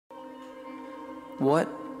What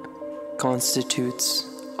constitutes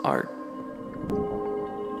art?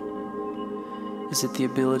 Is it the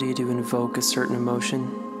ability to invoke a certain emotion?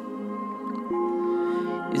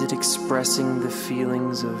 Is it expressing the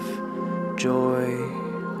feelings of joy,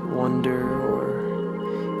 wonder,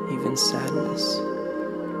 or even sadness?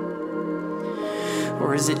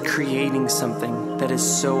 Or is it creating something that is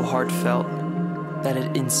so heartfelt that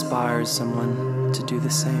it inspires someone to do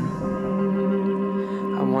the same?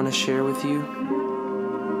 I want to share with you,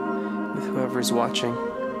 with whoever's watching,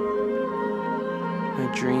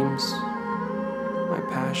 my dreams, my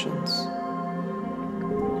passions,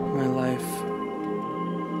 my life.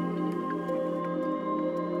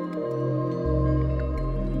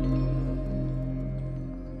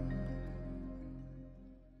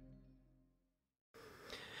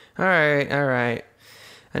 All right.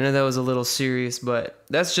 I know that was a little serious, but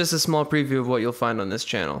that's just a small preview of what you'll find on this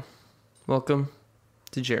channel. Welcome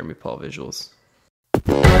to Jeremy Paul Visuals.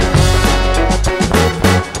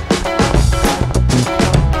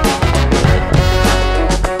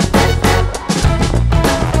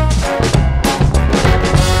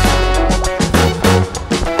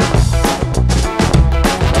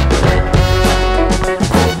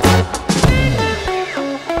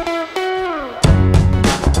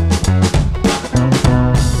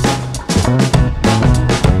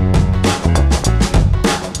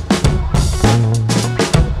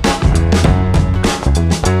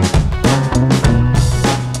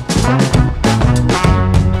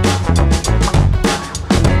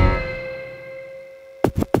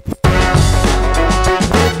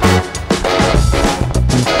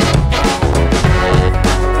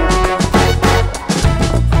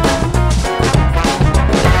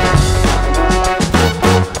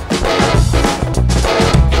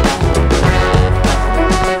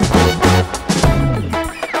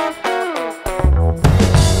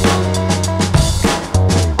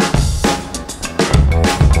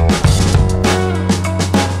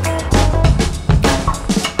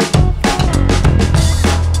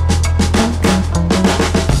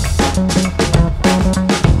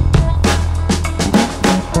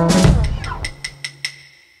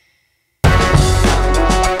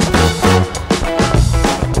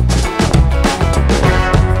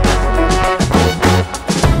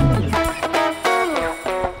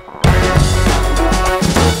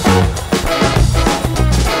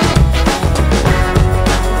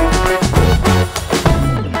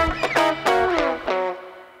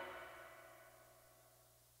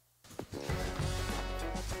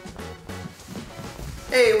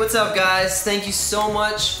 Hey, what's up guys? Thank you so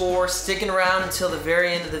much for sticking around until the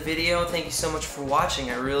very end of the video. Thank you so much for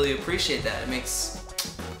watching. I really appreciate that. It makes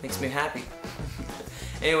me happy.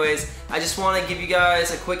 Anyways, I just want to give you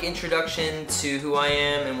guys a quick introduction to who I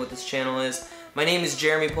am and what this channel is. My name is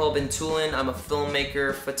Jeremy Paul Bentulan. I'm a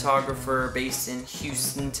filmmaker, photographer based in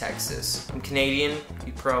Houston, Texas. I'm Canadian.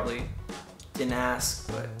 You probably didn't ask,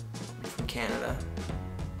 but I'm from Canada.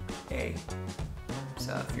 Hey.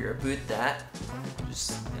 So if you're about that, I'm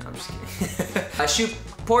just kidding. I shoot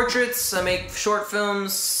portraits, I make short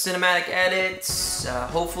films, cinematic edits.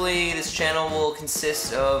 Hopefully this channel will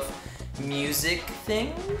consist of music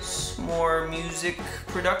things, more music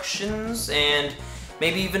productions, and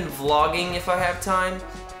maybe even vlogging if I have time.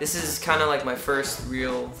 This is kind of like my first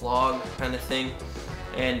real vlog kind of thing,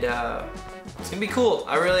 and it's gonna be cool.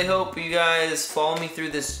 I really hope you guys follow me through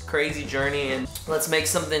this crazy journey and let's make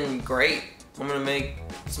something great. I'm gonna make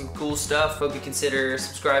some cool stuff. Hope you consider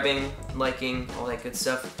subscribing, liking, all that good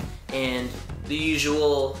stuff. And the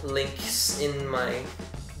usual links in my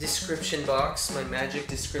description box, my magic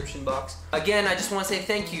description box. Again, I just want to say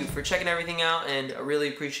thank you for checking everything out and I really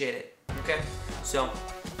appreciate it. Okay? So,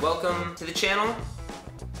 welcome to the channel.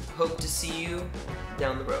 Hope to see you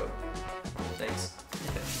down the road. Thanks.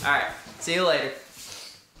 Alright, see you later.